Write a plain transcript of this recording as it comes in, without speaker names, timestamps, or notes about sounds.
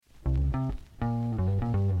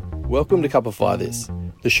Welcome to Cupify This,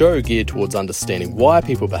 the show geared towards understanding why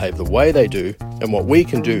people behave the way they do and what we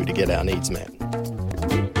can do to get our needs met.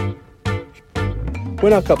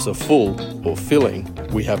 When our cups are full or filling,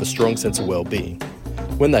 we have a strong sense of well-being.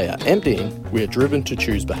 When they are emptying, we are driven to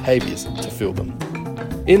choose behaviours to fill them.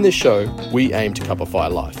 In this show, we aim to Cupify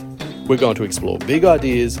life. We're going to explore big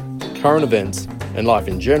ideas, current events, and life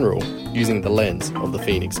in general using the lens of the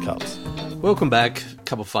Phoenix Cups. Welcome back,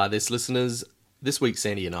 Cupify This listeners. This week,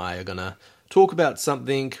 Sandi and I are going to talk about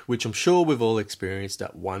something which I'm sure we've all experienced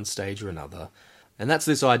at one stage or another. And that's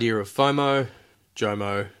this idea of FOMO,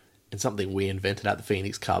 JOMO, and something we invented at the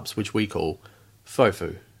Phoenix Cubs, which we call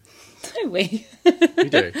FOFU. Do we? We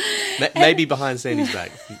do. Maybe behind Sandi's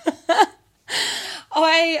back.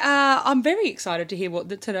 I'm very excited to hear what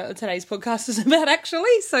today's podcast is about,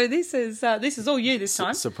 actually. So this is all you this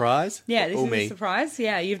time. Surprise? Yeah, this all is me. A surprise.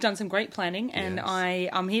 Yeah, you've done some great planning, and Yes.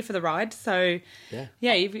 I'm here for the ride. So yeah,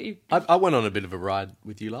 I went on a bit of a ride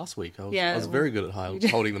with you last week. I was very good at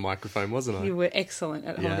holding the microphone, wasn't I? you were excellent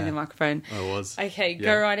at holding the microphone. I was. Okay,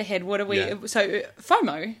 go right ahead. What are we? Yeah. So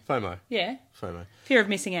FOMO. FOMO. Yeah. FOMO. Fear of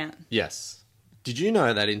missing out. Yes. Did you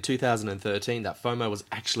know that in 2013 that FOMO was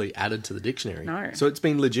actually added to the dictionary? No. So it's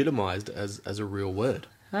been legitimised as a real word.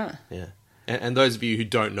 Huh. Yeah. And those of you who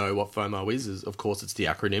don't know what FOMO is, of course, it's the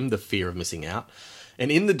acronym, the fear of missing out.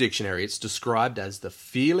 And in the dictionary, it's described as the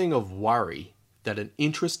feeling of worry that an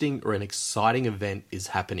interesting or an exciting event is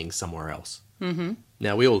happening somewhere else. Mm-hmm.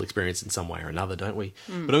 Now, we all experience it in some way or another, don't we?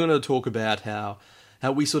 Mm. But I'm going to talk about how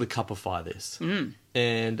we sort of cupify this. Mm.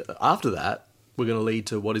 And after that, we're going to lead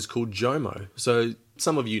to what is called JOMO. So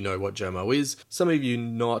some of you know what JOMO is. Some of you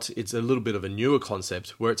not. It's a little bit of a newer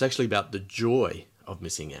concept where it's actually about the joy of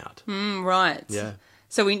missing out. Right. Yeah.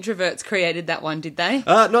 So introverts created that one, did they?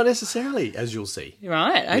 Not necessarily, as you'll see.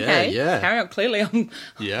 Right, okay. Yeah. Carry on. Clearly, I'm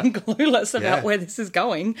clueless about where this is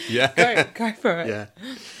going. Yeah. Go for it. Yeah.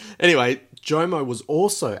 Anyway, JOMO was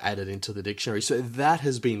also added into the dictionary, so that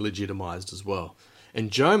has been legitimised as well. And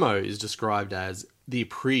JOMO is described as the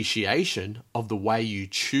appreciation of the way you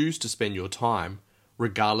choose to spend your time,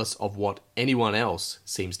 regardless of what anyone else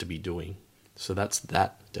seems to be doing. So that's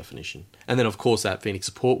that definition. And then, of course, at Phoenix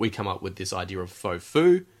Support, we come up with this idea of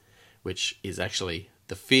FOFU, which is actually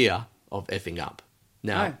the fear of effing up.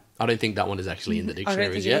 Now, I don't think that one is actually in the dictionary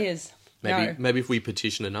yet. I don't think it is. Maybe if we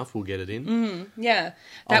petition enough, we'll get it in. Yeah.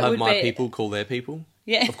 I'll have my people call their people.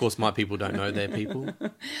 Yeah. Of course, my people don't know their people.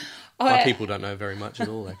 My people don't know very much at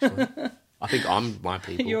all, actually. I think I'm my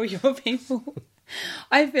people. You're your people.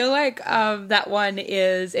 I feel like that one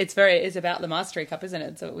is about the mastery cup, isn't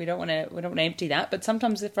it? So we don't want to empty that. But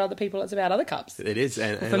sometimes for other people, it's about other cups. It is,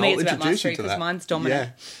 and for me, I'll it's about introduce mastery you to because that. mine's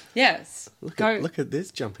dominant. Yeah. Yes. Look at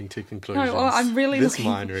this jumping to conclusions. No, well, I'm really this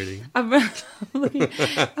looking. mind reading. I'm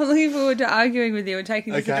looking forward to arguing with you and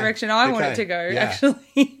taking this the direction I want it to go. Yeah.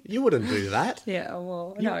 Actually, You wouldn't do that. yeah.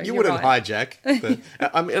 Well, no, You you're wouldn't right. hijack.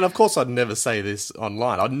 And of course, I'd never say this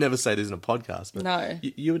online. I'd never say this in a podcast. But No.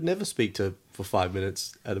 you would never speak for 5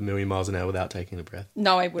 minutes at 1,000,000 miles an hour without taking a breath.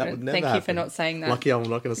 No, I That wouldn't. would never Thank you for happen. not saying that. Lucky I'm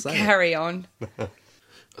not going to say it. Carry on.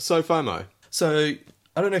 So FOMO. So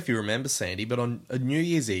I don't know if you remember, Sandi, but on a New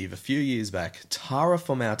Year's Eve a few years back, Tara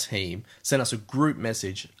from our team sent us a group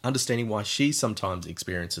message understanding why she sometimes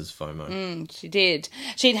experiences FOMO. She did.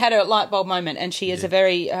 She'd had a light bulb moment, and she is a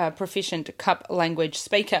very proficient cup language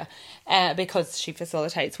speaker because she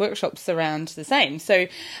facilitates workshops around the same. So,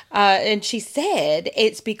 and she said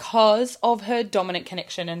it's because of her dominant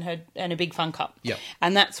connection and a big fun cup. Yep.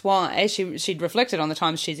 And that's why she'd reflected on the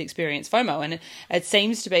times she's experienced FOMO, and it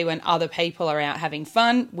seems to be when other people are out having fun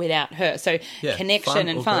without her. So connection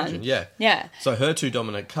and fun. Connection, yeah. Yeah. So her two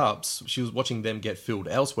dominant cups, she was watching them get filled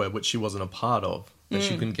elsewhere, which she wasn't a part of. And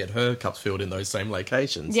she couldn't get her cups filled in those same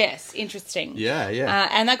locations. Yes, interesting. Yeah.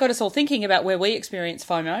 And that got us all thinking about where we experience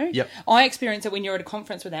FOMO. Yep. I experience it when you're at a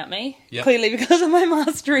conference without me, Yep. clearly because of my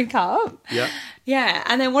mastery cup. Yeah. Yeah,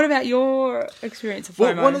 and then what about your experience of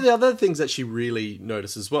FOMO? Well, one of the other things that she really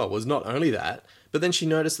noticed as well was not only that, but then she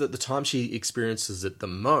noticed that the time she experiences it the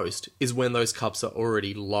most is when those cups are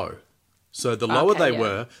already low. So the lower they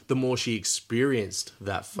were, the more she experienced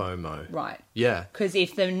that FOMO. Right. Yeah. Because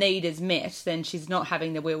if the need is met, then she's not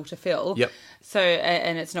having the will to fill. Yep. So,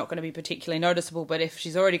 and it's not going to be particularly noticeable, but if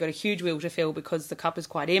she's already got a huge will to fill because the cup is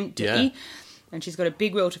quite empty, and she's got a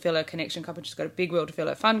big will to fill her connection cup and she's got a big will to fill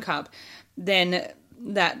her fun cup, then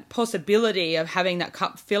that possibility of having that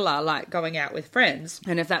cup filler, like going out with friends,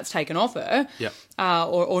 and if that's taken off her,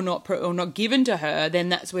 or not given to her, then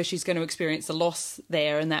that's where she's going to experience the loss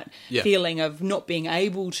there, and that feeling of not being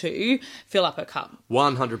able to fill up her cup.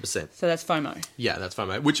 100%. So that's FOMO. Yeah, that's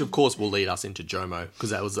FOMO, which of course will lead us into JOMO, because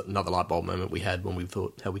that was another light bulb moment we had when we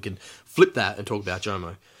thought how we could flip that and talk about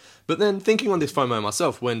JOMO. But then thinking on this FOMO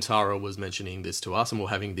myself, when Tara was mentioning this to us and we're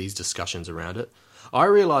having these discussions around it, I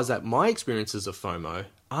realised that my experiences of FOMO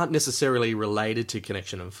aren't necessarily related to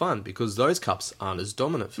connection and fun, because those cups aren't as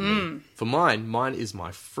dominant for me. For mine is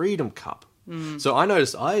my freedom cup. So I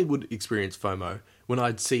noticed I would experience FOMO when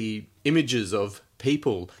I'd see images of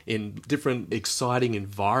people in different exciting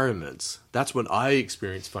environments. That's when I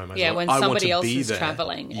experience FOMO. Yeah, when somebody else is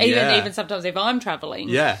travelling. Even sometimes if I'm travelling.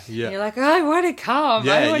 Yeah. You're like, oh, I want to come.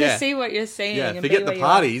 I want to see what you're seeing. Yeah, and forget the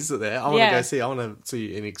parties there. I want to go see. I want to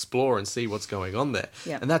see and explore and see what's going on there.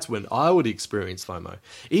 Yeah. And that's when I would experience FOMO.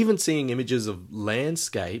 Even seeing images of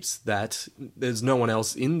landscapes that there's no one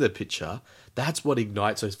else in the picture, that's what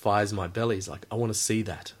ignites those fires in my belly. It's like, I want to see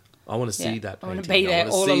that. I want to see that painting. I want to be there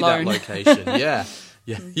all see alone. That location.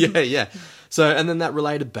 Yeah. So, and then that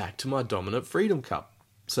related back to my dominant freedom cup.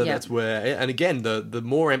 So that's where, and again, the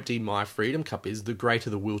more empty my freedom cup is, the greater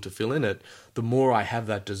the will to fill in it, the more I have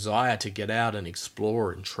that desire to get out and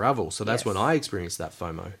explore and travel. So that's when I experience that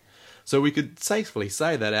FOMO. So we could safely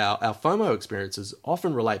say that our FOMO experiences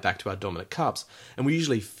often relate back to our dominant cups, and we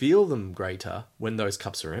usually feel them greater when those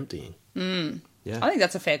cups are emptying. Yeah. I think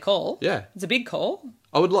that's a fair call. Yeah. It's a big call.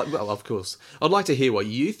 I would like, well, of course, I'd like to hear what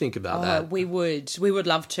you think about that. We would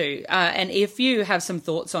love to. And if you have some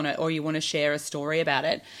thoughts on it, or you want to share a story about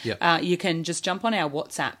it, you can just jump on our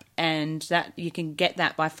WhatsApp, and that you can get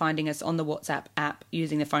that by finding us on the WhatsApp app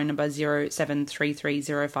using the phone number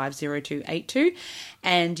 0733050282.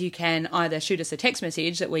 And you can either shoot us a text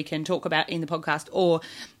message that we can talk about in the podcast, or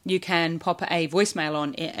you can pop a voicemail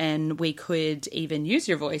on it, and we could even use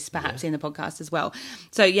your voice perhaps in the podcast as well.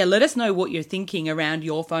 So let us know what you're thinking around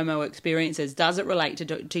your FOMO experiences. Does it relate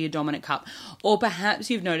to your dominant cup? Or perhaps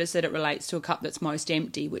you've noticed that it relates to a cup that's most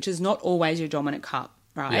empty, which is not always your dominant cup,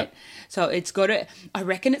 right? Yep. So it's got to, I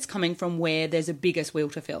reckon it's coming from where there's a biggest will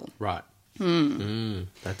to fill. Right.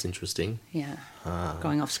 That's interesting. Yeah.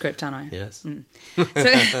 Going off script, aren't I? Yes. So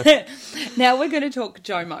now we're going to talk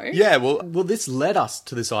JOMO. Yeah, well, this led us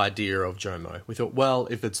to this idea of JOMO. We thought, well,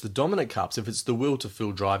 if it's the dominant cups, if it's the will to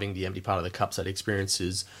fill driving the empty part of the cups that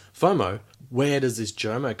experiences FOMO, where does this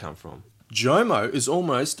JOMO come from? JOMO is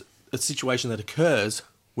almost a situation that occurs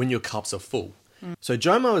when your cups are full. So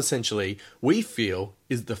JOMO essentially, we feel,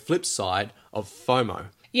 is the flip side of FOMO.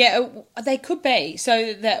 Yeah, they could be.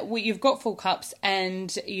 So that you've got full cups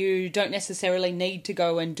and you don't necessarily need to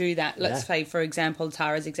go and do that. Let's say, for example,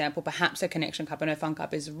 Tara's example, perhaps her connection cup and her fun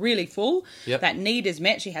cup is really full. Yep. That need is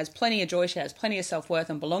met. She has plenty of joy. She has plenty of self-worth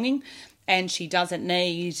and belonging. And she doesn't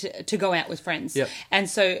need to go out with friends. Yep. And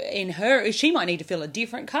so in her, she might need to fill a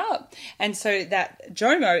different cup. And so that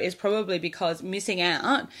JOMO is probably because missing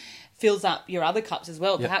out fills up your other cups as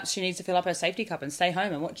well. Perhaps she needs to fill up her safety cup and stay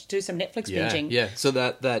home and do some Netflix binging. Yeah, so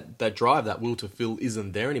that drive, that will to fill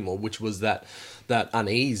isn't there anymore, which was that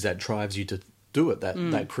unease that drives you to do it,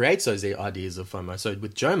 that creates those ideas of FOMO. So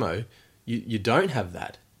with JOMO, you don't have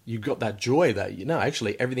that. You've got that joy that,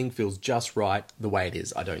 actually everything feels just right the way it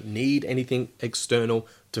is. I don't need anything external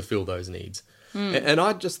to fill those needs. And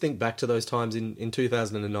I just think back to those times in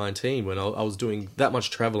 2019 when I was doing that much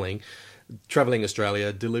traveling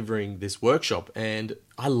Australia, delivering this workshop, and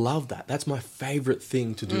I love that. That's my favourite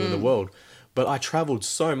thing to do in the world. But I travelled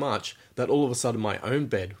so much that all of a sudden my own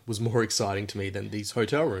bed was more exciting to me than these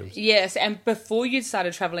hotel rooms. Yes, and before you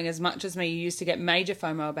started travelling as much as me, you used to get major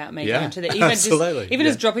FOMO about me going to the absolutely.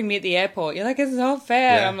 Just dropping me at the airport. You're like, it's not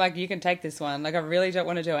fair. I'm like, you can take this one. Like, I really don't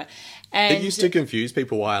want to do it. And it used to confuse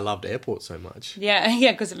people why I loved airports so much.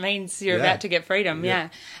 Yeah, because it means you're about to get freedom. Yeah.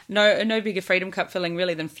 No bigger freedom cup filling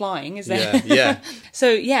really than flying, is there? Yeah.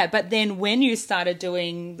 So, but then when you started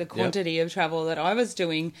doing the quantity of travel that I was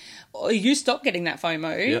doing, you stopped getting that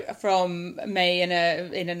FOMO from me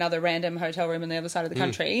in another random hotel room on the other side of the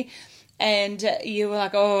country. And you were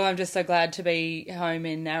like, oh, I'm just so glad to be home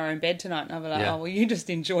in our own bed tonight. And I was like, oh, well, you just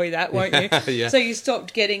enjoy that, won't you? So you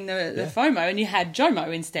stopped getting the FOMO and you had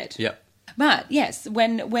JOMO instead. Yep. But yes,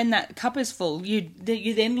 when that cup is full, you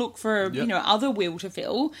then look for other will to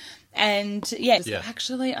fill, and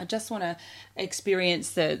actually, I just want to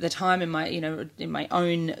experience the time in my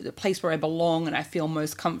own place where I belong, and I feel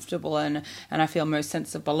most comfortable, and I feel most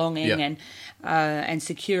sense of belonging and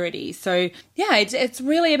security. So it's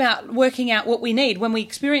really about working out what we need when we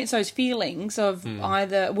experience those feelings of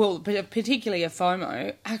particularly a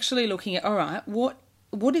FOMO. Actually looking at, all right, what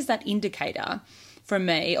what is that indicator from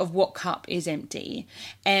me of what cup is empty?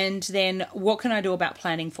 And then what can I do about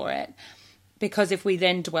planning for it? Because if we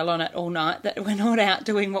then dwell on it all night, that we're not out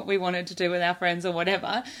doing what we wanted to do with our friends or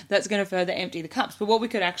whatever, that's going to further empty the cups. But what we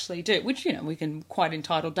could actually do, which, we can quite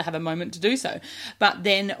entitled to have a moment to do so. But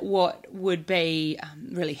then what would be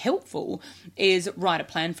really helpful is write a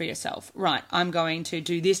plan for yourself. Right, I'm going to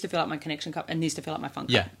do this to fill up my connection cup and this to fill up my fun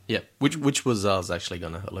cup. Yeah. Which was I was actually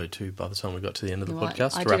going to allude to by the time we got to the end of the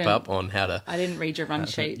podcast to wrap up on how to... I didn't read your run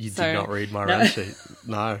sheet. You did not read my run sheet.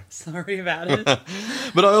 No. Sorry about it.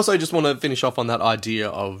 But I also just want to finish off on that idea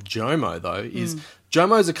of JOMO, though, is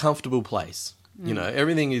JOMO is a comfortable place.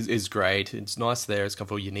 Everything is great. It's nice there. It's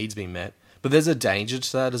comfortable. Your needs being met. But there's a danger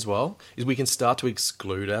to that as well, is we can start to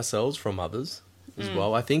exclude ourselves from others as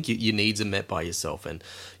well. I think your needs are met by yourself. And,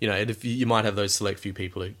 and if you might have those select few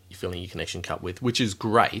people who you're filling your connection cup with, which is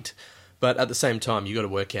great. But at the same time, you've got to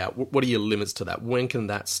work out what are your limits to that? When can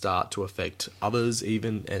that start to affect others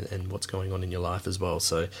even and what's going on in your life as well?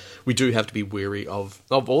 So we do have to be wary of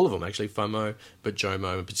all of them, actually, FOMO, but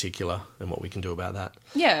JOMO in particular, and what we can do about that.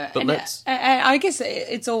 Yeah, but I guess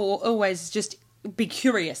it's always just be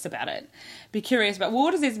curious about it. Be curious about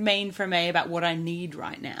what does this mean for me about what I need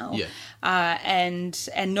right now? Yeah. And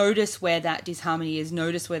notice where that disharmony is,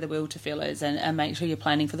 notice where the will to fill is, and make sure you're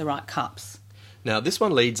planning for the right cups. Now, this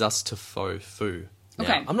one leads us to FOFU. Now,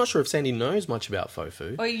 okay. I'm not sure if Sandy knows much about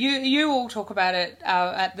FOFU. Well, you all talk about it.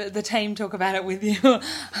 The team talk about it with you a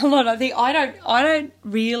lot. I think I don't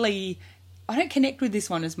connect with this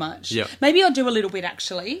one as much. Yep. Maybe I'll do a little bit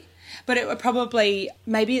actually, but it would probably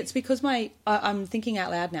maybe it's because I'm thinking out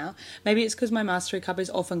loud now. Maybe it's because my mastery cup is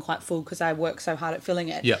often quite full because I work so hard at filling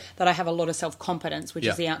it that I have a lot of self-confidence, which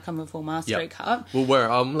is the outcome of a full mastery cup. Well, where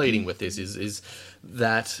I'm leading with this is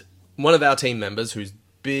that one of our team members who's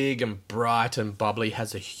big and bright and bubbly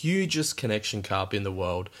has the hugest connection cup in the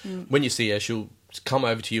world. When you see her, she'll come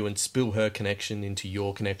over to you and spill her connection into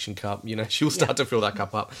your connection cup. She'll start to fill that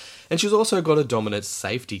cup up. And she's also got a dominant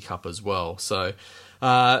safety cup as well. So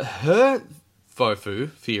her FOFU,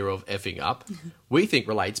 fear of effing up, we think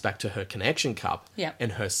relates back to her connection cup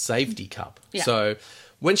and her safety cup. Yeah. So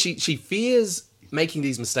when she fears making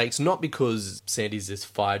these mistakes, not because Sandy's this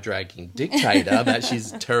fire-dragging dictator that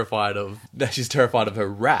she's terrified of her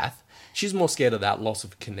wrath. She's more scared of that loss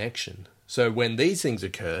of connection. So when these things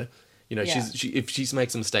occur, if she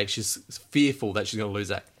makes a mistake, she's fearful that she's going to lose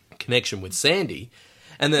that connection with Sandy.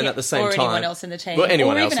 And then at the same time, or anyone else in the team, or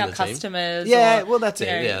anyone or else even in our the team. customers. Yeah, well, that's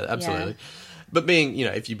it. Yeah, absolutely. But being,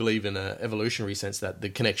 if you believe in an evolutionary sense that the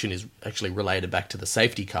connection is actually related back to the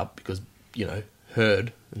safety cup because,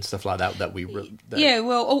 herd and stuff like that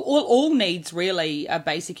all needs really are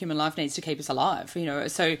basic human life needs to keep us alive,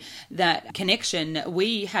 so that connection,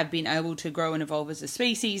 we have been able to grow and evolve as a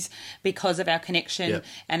species because of our connection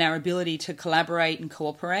and our ability to collaborate and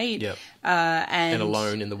cooperate. And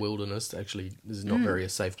alone in the wilderness actually is not very a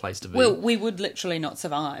safe place to be. Well, we would literally not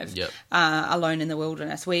survive alone in the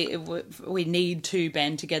wilderness. We need to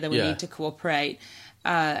band together, we need to cooperate.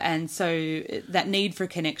 And so that need for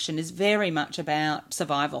connection is very much about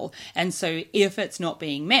survival. And so if it's not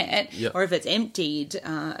being met or if it's emptied,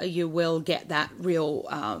 you will get that real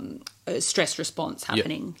stress response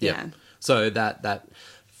happening. So that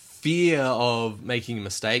fear of making a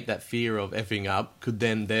mistake, that fear of effing up could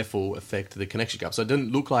then therefore affect the connection cup. So it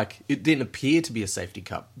didn't appear to be a safety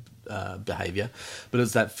cup behaviour, but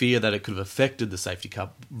it's that fear that it could have affected the safety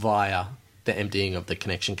cup via the emptying of the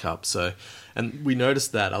connection cup. So, and we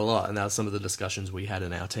noticed that a lot, and that was some of the discussions we had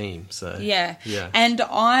in our team. So and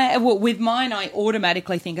with mine, I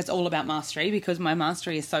automatically think it's all about mastery because my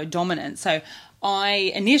mastery is so dominant. So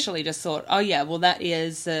I initially just thought, that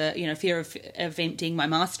is, fear of emptying my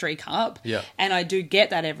mastery cup. Yeah. And I do get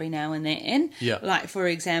that every now and then. Yeah. Like, for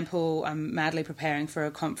example, I'm madly preparing for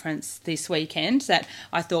a conference this weekend that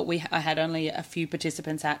I thought I had only a few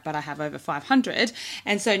participants at, but I have over 500.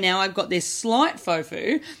 And so now I've got this slight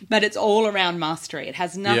FOFU, but it's all around mastery. It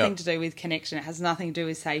has nothing to do with connection. It has nothing to do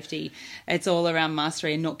with safety. It's all around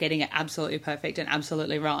mastery and not getting it absolutely perfect and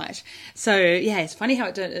absolutely right. So, it's funny how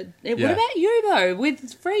what about you, though,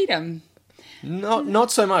 with freedom?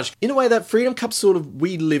 Not so much. In a way, that freedom cup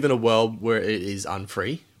we live in a world where it is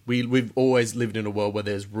unfree. We've always lived in a world where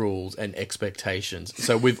there's rules and expectations.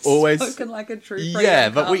 So we've always spoken like a true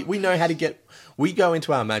freedom but cup. we know how to we go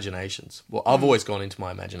into our imaginations. Well, I've always gone into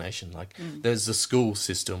my imagination. Like there's the school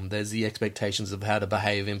system, there's the expectations of how to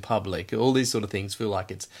behave in public. All these sort of things feel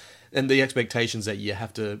like and the expectations that you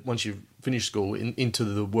have to, once you've finished school, into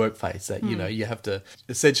the work phase, that, you have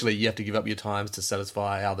to give up your times to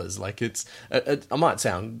satisfy others. Like I might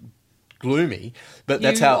sound gloomy, but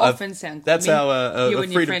that's you how often sound. that's gloomy. how you a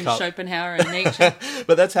and your Freedom friends Cup. Schopenhauer and Nietzsche.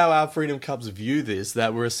 But that's how our Freedom Cups view this.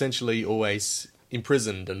 That we're essentially always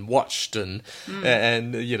imprisoned and watched and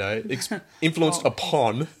you know influenced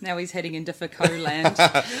upon. Now he's heading into Foucault land.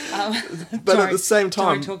 But at the same time,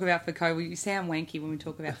 don't we talk about Foucault. We sound wanky when we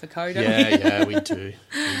talk about Foucault, don't yeah, we? yeah, we do.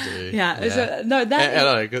 Yeah. So, no,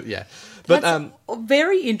 yeah. But that's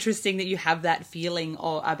very interesting that you have that feeling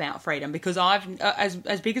about freedom, because I've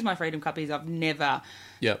as big as my Freedom Cup is, I've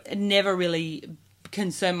never really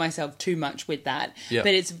concern myself too much with that. But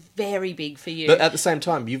it's very big for you. But at the same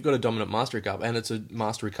time, you've got a dominant Mastery Cup, and it's a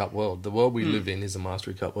Mastery Cup world. The world we live in is a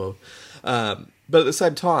Mastery Cup world. But at the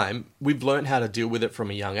same time, we've learned how to deal with it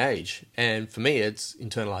from a young age. And for me, it's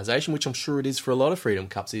internalization, which I'm sure it is for a lot of Freedom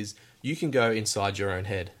Cups, is you can go inside your own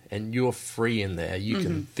head and you're free in there. You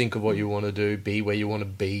can think of what you want to do, be where you want to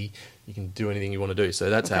be. You can do anything you want to do. So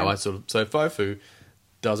that's how I so FOFU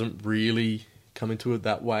doesn't really come into it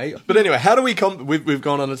that way. But anyway, how do we we've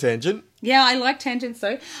gone on a tangent. Yeah, I like tangents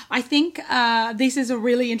though. I think this is a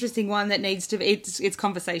really interesting one that needs to be, it's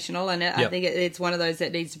conversational, and I think it's one of those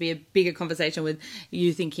that needs to be a bigger conversation with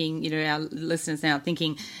you thinking, you know, our listeners now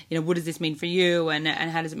thinking, you know, what does this mean for you, and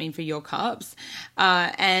how does it mean for your cups?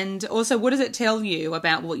 And also, what does it tell you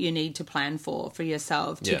about what you need to plan for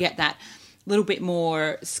yourself to get that little bit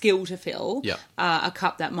more skill to fill a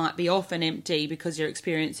cup that might be often empty because you're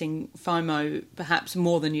experiencing FOMO perhaps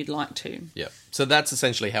more than you'd like to. Yeah. So that's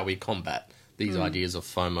essentially how we combat these ideas of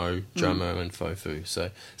FOMO, JOMO and FOFU. So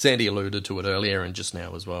Sandy alluded to it earlier and just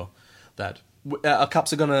now as well, that our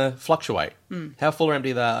cups are going to fluctuate. How full or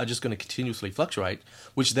empty they are just going to continuously fluctuate,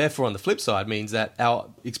 which therefore on the flip side means that our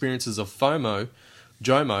experiences of FOMO,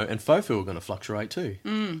 JOMO and FOFU are going to fluctuate too.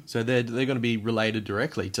 So they're going to be related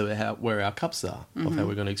directly to where our cups are, of how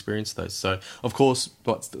we're going to experience those. So, of course,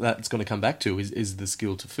 what that's going to come back to is the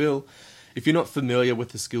skill to fill. If you're not familiar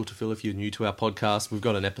with the skill to fill, if you're new to our podcast, we've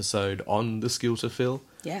got an episode on the skill to fill.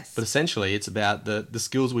 Yes. But essentially, it's about the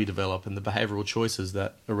skills we develop and the behavioural choices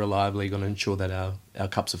that are reliably going to ensure that our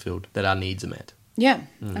cups are filled, that our needs are met. Yeah,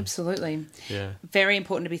 absolutely. Yeah. Very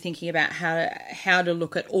important to be thinking about how to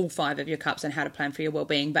look at all 5 of your cups and how to plan for your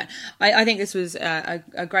well-being. But I think this was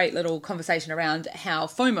a great little conversation around how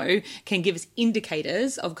FOMO can give us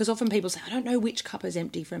indicators of, because often people say, I don't know which cup is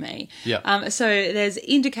empty for me. Yeah. So there's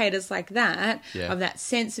indicators like that, of that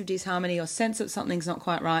sense of disharmony or sense that something's not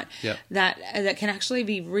quite right, that can actually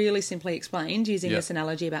be really simply explained using this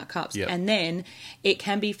analogy about cups. And then it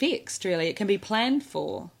can be fixed, really. It can be planned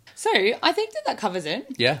for. So I think that covers it.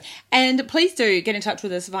 Yeah. And please do get in touch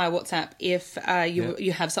with us via WhatsApp if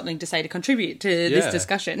you have something to say to contribute to this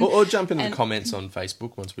discussion. Or jump in the comments on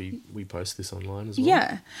Facebook once we post this online as well.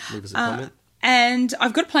 Yeah. Leave us a comment. And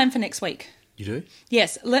I've got a plan for next week. You do?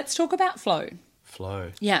 Yes. Let's talk about flow.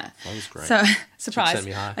 Flow. Yeah. Flow is great. So, surprise. Send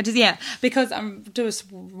me high. Because I'm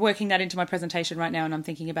just working that into my presentation right now and I'm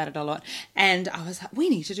thinking about it a lot. And I was like, we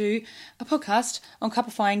need to do a podcast on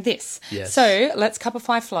cuppifying this. Yes. So, let's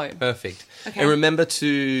cuppify flow. Perfect. Okay. And remember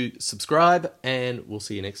to subscribe, and we'll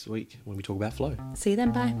see you next week when we talk about flow. See you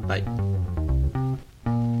then. Bye. Bye.